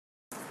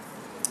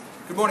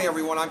Good morning,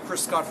 everyone. I'm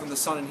Chris Scott from The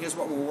Sun, and here's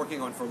what we're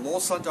working on for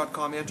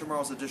LowellSun.com and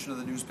tomorrow's edition of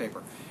the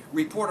newspaper.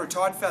 Reporter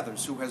Todd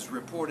Feathers, who has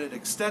reported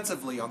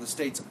extensively on the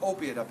state's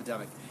opiate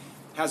epidemic,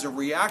 has a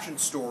reaction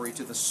story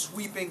to the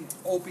sweeping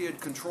opiate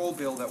control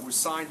bill that was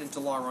signed into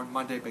law on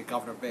Monday by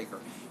Governor Baker.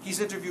 He's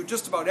interviewed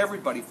just about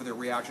everybody for their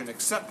reaction,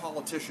 except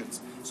politicians,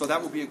 so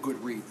that will be a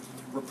good read.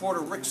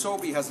 Reporter Rick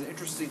Sobey has an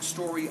interesting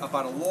story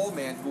about a Lowell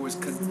man who has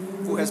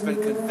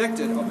been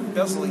convicted of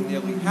embezzling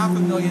nearly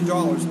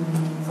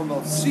 $500,000 from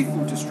a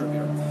seafood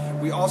distributor.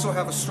 We also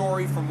have a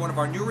story from one of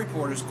our new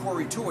reporters,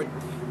 Kori Tuitt.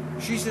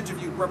 She's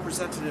interviewed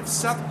Representative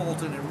Seth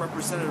Moulton and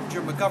Representative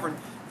Jim McGovern.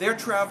 They're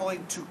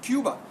traveling to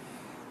Cuba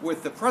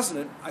with the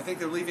president. I think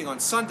they're leaving on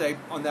Sunday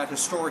on that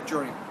historic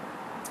journey.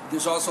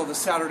 There's also the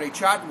Saturday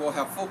chat, and we'll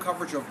have full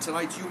coverage of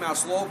tonight's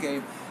UMass Lowell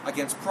game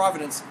against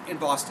Providence in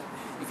Boston.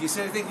 If you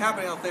see anything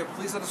happening out there,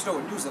 please let us know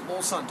at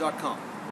news@lowellsun.com.